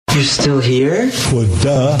You're still here? Well,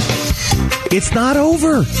 duh. It's not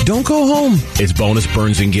over. Don't go home. It's Bonus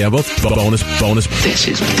Burns and Gamble. Bonus. This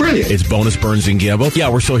is brilliant. It's Bonus Burns and Gamble. Yeah,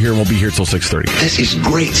 we're still here and we'll be here till 6:30. This is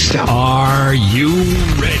great stuff. Are you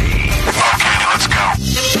ready? Okay, let's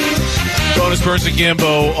go. Bonus Burns and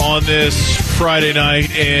Gambo on this Friday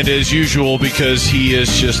night, and as usual, because he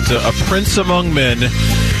is just a prince among men,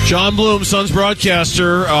 Jon Bloom, Suns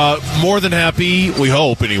broadcaster, more than happy, we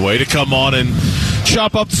hope anyway, to come on and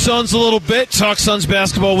chop up the Suns a little bit, talk Suns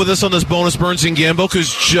basketball with us on this Bonus Burns and Gambo,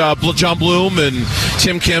 because Jon Bloom and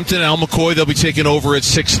Tim Kempton, Al McCoy, they'll be taking over at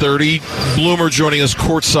 6:30. Bloomer joining us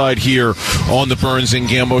courtside here on the Burns and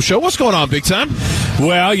Gambo show. What's going on, big time?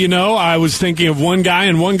 Well, I was thinking of one guy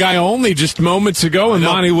and one guy only just moments ago, and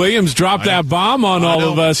Monty Williams dropped that bomb on all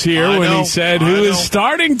of us here when he said, who is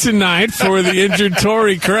starting tonight for the injured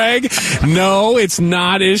Torrey Craig? No, it's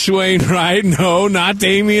not Ish Wainwright. No, not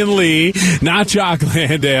Damian Lee. Not Jock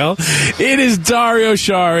Landale. It is Dario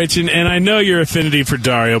Saric, and I know your affinity for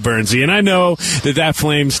Dario Burnsy, and I know that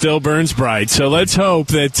flame still burns bright, so let's hope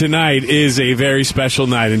that tonight is a very special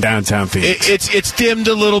night in downtown Phoenix. It's dimmed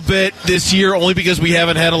a little bit this year, only because we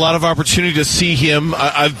haven't had a lot of opportunity to see him.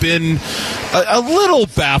 I've been a little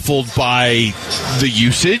baffled by the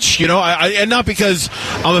usage, and not because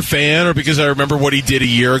I'm a fan or because I remember what he did a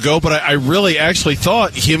year ago, but I really actually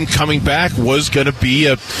thought him coming back was going to be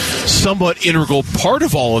a somewhat integral part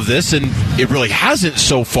of all of this, and it really hasn't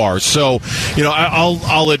so far. So,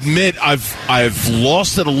 I'll admit I've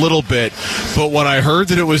lost it a little bit, but when I heard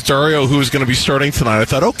that it was Dario who was going to be starting tonight, I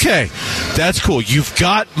thought, okay, that's cool. You've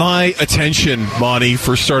got my attention, Monty,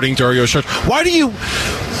 for starting Dario Saric. Why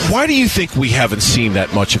do you think we haven't seen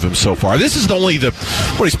that much of him so far? This is only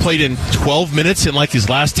he's played in 12 minutes in like his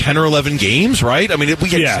last 10 or 11 games, right? I mean, we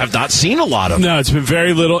just have not seen a lot of him. No, it's been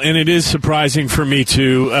very little, and it is surprising for me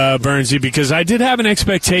too, Burnsy, because I did have an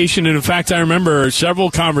expectation, and in fact, I remember several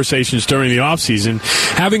conversations during the offseason,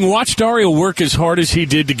 having watched Dario work as hard as he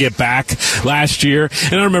did to get back last year,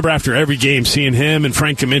 and I remember after every game seeing him and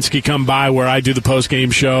Frank Kaminsky come by where I do the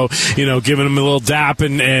post-game show, giving him a little dap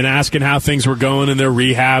and asking how things were going in their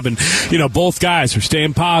rehab, and, both guys are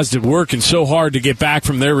staying positive, working so hard to get back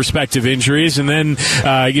from their respective injuries, and then,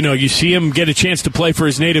 you see him get a chance to play for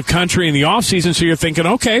his native country in the offseason, so you're thinking,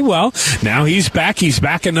 okay, well, now he's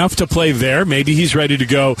back enough to play there, maybe he's ready to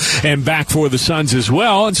go and back for the Suns as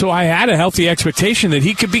well, and so I had a healthy expectation that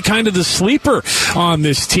he could be kind of the sleeper on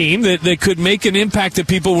this team that could make an impact that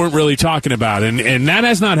people weren't really talking about, and that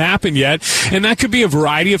has not happened yet, and that could be a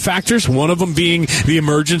variety of factors, one of them being the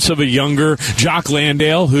emergence of a younger Jock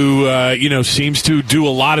Landale who, seems to do a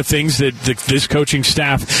lot of things that this coaching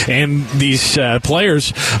staff and these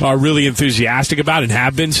players are really enthusiastic about and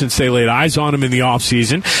have been since they laid eyes on him in the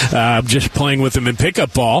offseason, just playing with him in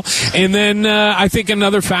pickup ball. And then I think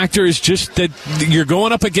another factor is just that you're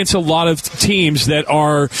going up against a lot of teams that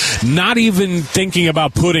are not even thinking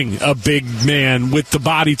about putting a big man with the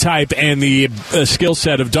body type and the skill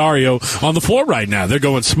set of Dario on the floor right now. They're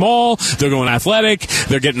going small, they're going athletic,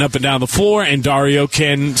 they're getting up and down the floor, and Dario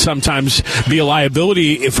can sometimes be a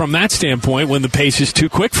liability from that standpoint when the pace is too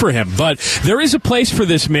quick for him. But there is a place for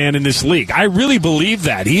this man in this league. I really believe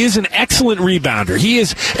that. He is an excellent rebounder. He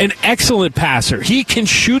is an excellent passer. He can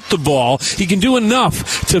shoot the ball. He can do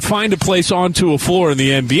enough to find a place onto a floor in the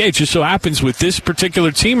NBA. It just so happens with this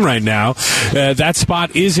particular team right now, that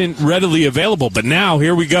spot isn't readily available. But now,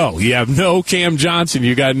 here we go. You have no Cam Johnson.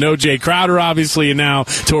 You got no Jay Crowder, obviously, and now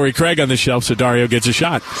Torrey Craig on the shelf, so Dario gets a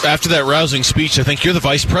shot. After that rousing speech, I think you're the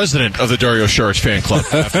vice president of the Dario Saric fan club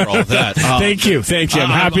after all of that. Thank you. I'm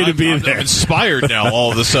happy to be there. I'm inspired now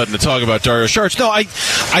all of a sudden to talk about Dario Saric. No,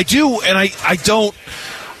 I do, and I don't.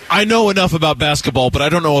 I know enough about basketball, but I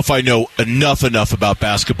don't know if I know enough about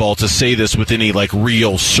basketball to say this with any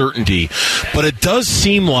real certainty. But it does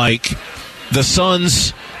seem like the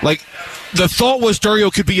Suns, the thought was Dario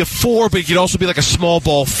could be a 4, but he could also be a small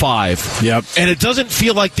ball 5. Yep. And it doesn't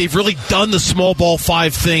feel like they've really done the small ball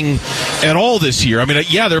 5 thing at all this year. I mean,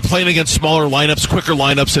 yeah, they're playing against smaller lineups, quicker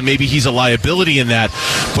lineups, and maybe he's a liability in that.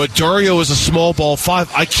 But Dario is a small ball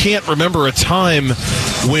 5. I can't remember a time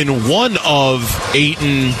when one of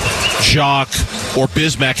Ayton, Jock, or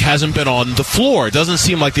Bismack hasn't been on the floor. It doesn't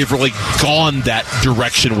seem like they've really gone that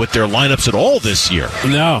direction with their lineups at all this year.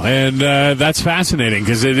 No, and that's fascinating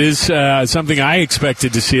because it is something I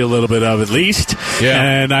expected to see a little bit of at least. Yeah.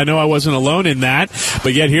 And I know I wasn't alone in that,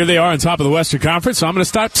 but yet here they are on top of the Western Conference, so I'm going to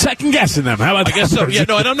start second-guessing them. How about that? I guess so. Yeah,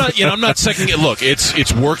 no, and I'm not second-guessing. Look,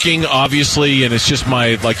 it's working, obviously, and it's just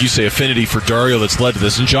my, like you say, affinity for Dario that's led to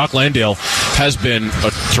this. And Jock Landale has been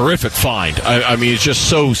a terrific find. I mean, it's just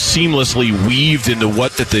so seamlessly weaved believed into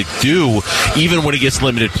what that they do, even when he gets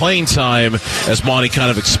limited playing time, as Monty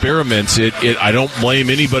kind of experiments. I don't blame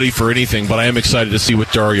anybody for anything, but I am excited to see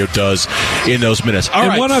what Dario does in those minutes. All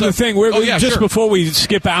right, one other thing, before we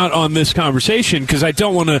skip out on this conversation, because I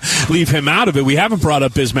don't want to leave him out of it, we haven't brought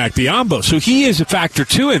up Bismack Biyombo. So he is a factor,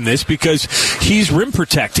 too, in this because he's rim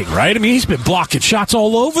protecting, right? I mean, he's been blocking shots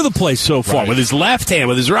all over the place so far, with his left hand,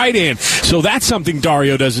 with his right hand. So that's something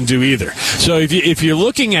Dario doesn't do either. So if you're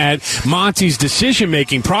looking at Monty's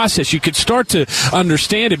decision-making process, you could start to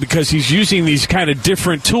understand it because he's using these kind of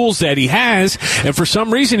different tools that he has, and for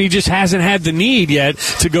some reason he just hasn't had the need yet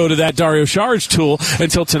to go to that Dario Saric tool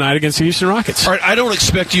until tonight against the Houston Rockets. All right, I don't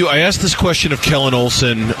expect you. I asked this question of Kellen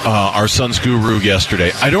Olson, our Suns guru,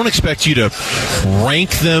 yesterday. I don't expect you to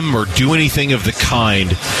rank them or do anything of the kind,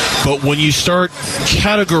 but when you start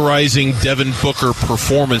categorizing Devin Booker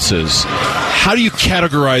performances, how do you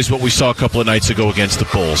categorize what we saw a couple of nights ago against the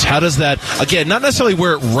Bulls? How does that, again, not necessarily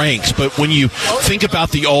where it ranks, but when you think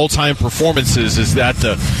about the all-time performances, is that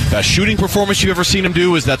the best shooting performance you've ever seen him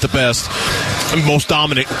do? Is that the best, most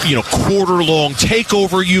dominant, quarter-long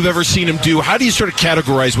takeover you've ever seen him do? How do you sort of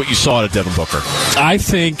categorize what you saw out of Devin Booker? I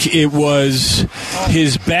think it was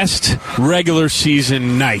his best regular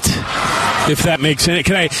season night, if that makes sense.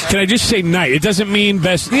 Can I just say night? It doesn't mean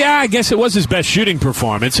best. Yeah, I guess it was his best shooting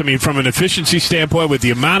performance. I mean, from an efficiency standpoint, with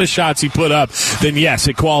the amount of shots he put up, then yes,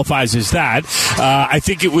 it qualifies as that. I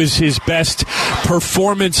think it was his best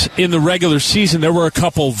performance in the regular season. There were a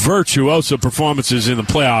couple virtuoso performances in the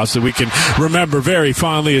playoffs that we can remember very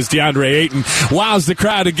fondly, as DeAndre Ayton wows the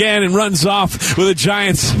crowd again and runs off with a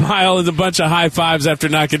giant smile and a bunch of high fives after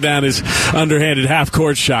knocking down his underhanded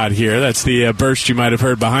half-court shot here. That's the burst you might have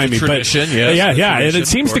heard behind me. Tradition, but, yeah, and it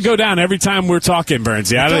seems to go down every time we're talking,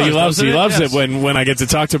 Bernsey. He loves it when I get to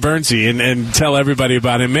talk to Bernsey and tell everybody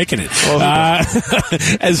about him making it.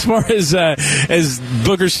 As far as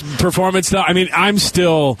Booker's performance, though, I mean, I'm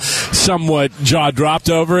still somewhat jaw-dropped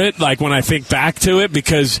over it, like when I think back to it,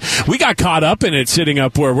 because we got caught up in it sitting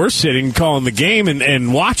up where we're sitting, calling the game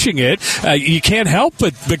and watching it. You can't help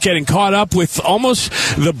but getting caught up with almost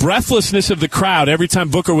the breathlessness of the crowd every time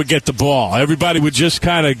Booker would get the ball. Everybody would just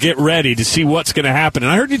kind of get ready to see what's going to happen.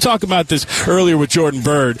 And I heard you talk about this earlier with Jordan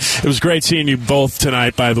Bird. It was great seeing you both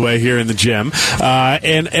tonight, by the way, here in the gym.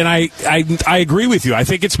 And I agree with you. I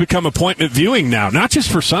think it's become appointment viewing now, not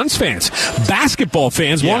just for Suns fans. Basketball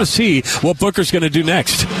fans want to see what Booker's going to do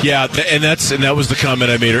next. Yeah, and that was the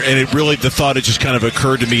comment I made. And it really, the thought, it just kind of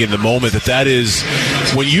occurred to me in the moment that is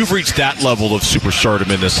when you've reached that level of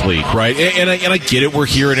superstardom in this league, right? And I get it. We're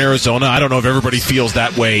here in Arizona. I don't know if everybody feels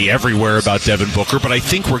that way everywhere about Devin Booker, but I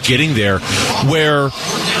think we're getting there where,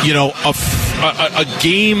 a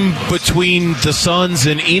game between the Suns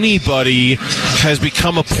and anybody has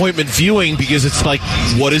become appointment viewing, because it's like,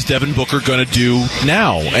 what is Devin Booker going to do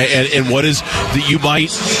now? And what is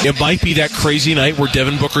that it might be that crazy night where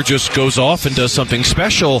Devin Booker just goes off and does something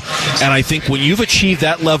special. And I think when you've achieved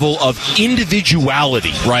that level of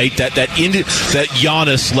individuality, right, that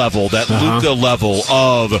Giannis level, that Luka level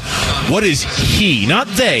of what is he, not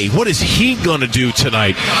they, what is he going to do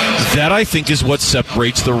tonight? That, I think, is what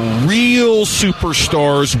separates the real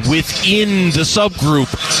superstars within the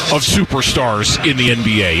subgroup of superstars in the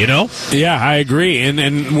NBA, Yeah, I agree.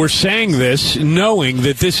 And we're saying this knowing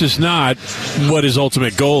that this is not what his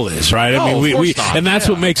ultimate goal is, right? No, I mean, we and that's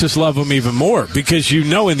what makes us love him even more, because in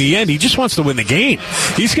the end, he just wants to win the game.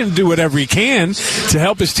 He's going to do whatever he can to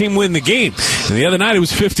help his team win the game. And the other night, it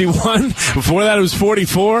was 51. Before that, it was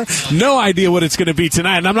 44. No idea what it's going to be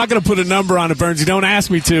tonight. And I'm not going to put a number on it, Burns. You don't ask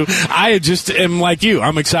me to. I just am like you.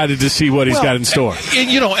 I'm excited to see what he's got in store. And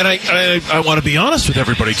I want to be honest with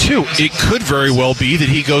everybody, too. It could very well be that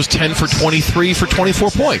he goes 10 for 23 for 24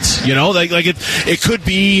 points. It could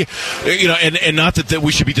be, and not that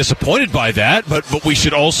we should be disappointed by that, but we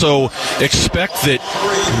should also expect that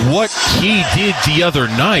what he did the other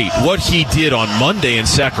night, what he did on Monday in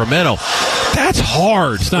Sacramento, that's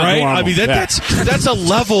hard, right? Normal. I mean, that's a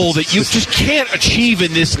level that you just can't achieve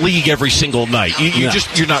in this league every single night.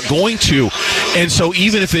 You're not going to. And so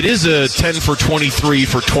even if it is a 10 for 23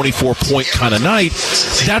 for 24 point kind of night,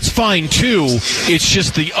 that's fine too. It's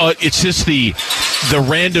just the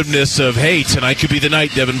randomness of, hey, tonight could be the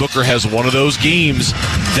night Devin Booker has one of those games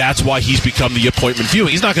that's why he's become the appointment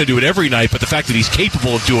viewing. He's not going to do it every night, but the fact that he's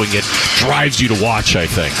capable of doing it drives you to watch, I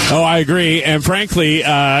think. Oh, I agree. And frankly,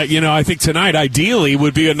 I think tonight, ideally,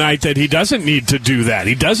 would be a night that he doesn't need to do that.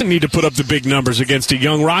 He doesn't need to put up the big numbers against a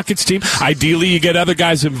young Rockets team. Ideally, you get other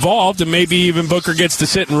guys involved, and maybe even Booker gets to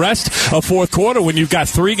sit and rest a fourth quarter when you've got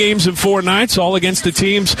 3 games in 4 nights, all against the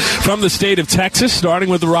teams from the state of Texas, starting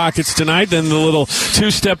with the Rockets tonight, then the little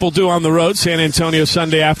two-step we'll do on the road, San Antonio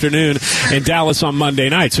Sunday afternoon, and Dallas on Monday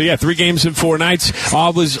night. So, 3 games in 4 nights,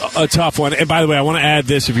 always a tough one. And by the way, I want to add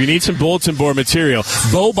this. If you need some bulletin board material,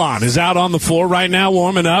 Boban is out on the floor right now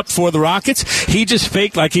warming up for the Rockets. He just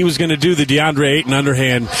faked like he was going to do the DeAndre Ayton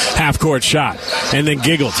underhand half-court shot and then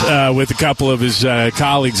giggled with a couple of his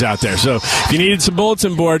colleagues out there. So if you needed some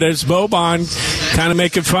bulletin board, there's Boban kind of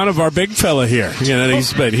making fun of our big fella here.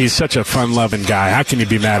 But he's such a fun-loving guy. How can you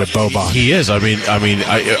be mad at Boban? He is. I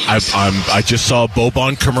just saw a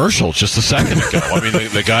Boban commercial just a second ago.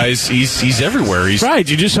 The guy's he's everywhere. He's right.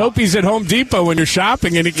 You just hope he's at Home Depot when you're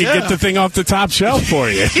shopping and he can get the thing off the top shelf for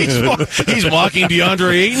you. he's walking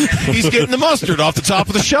DeAndre Ayton. He's getting the mustard off the top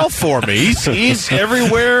of the shelf for me. He's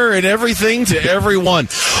everywhere and everything to everyone.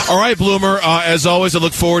 All right, Bloomer, as always, I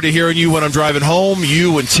look forward to hearing you when I'm driving home.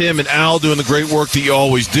 You and Tim and Al doing the great work that you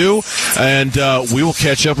always do. And we will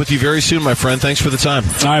catch up with you very soon, my friend. Thanks for the time.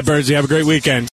 All right, Birdsey. Have a great weekend.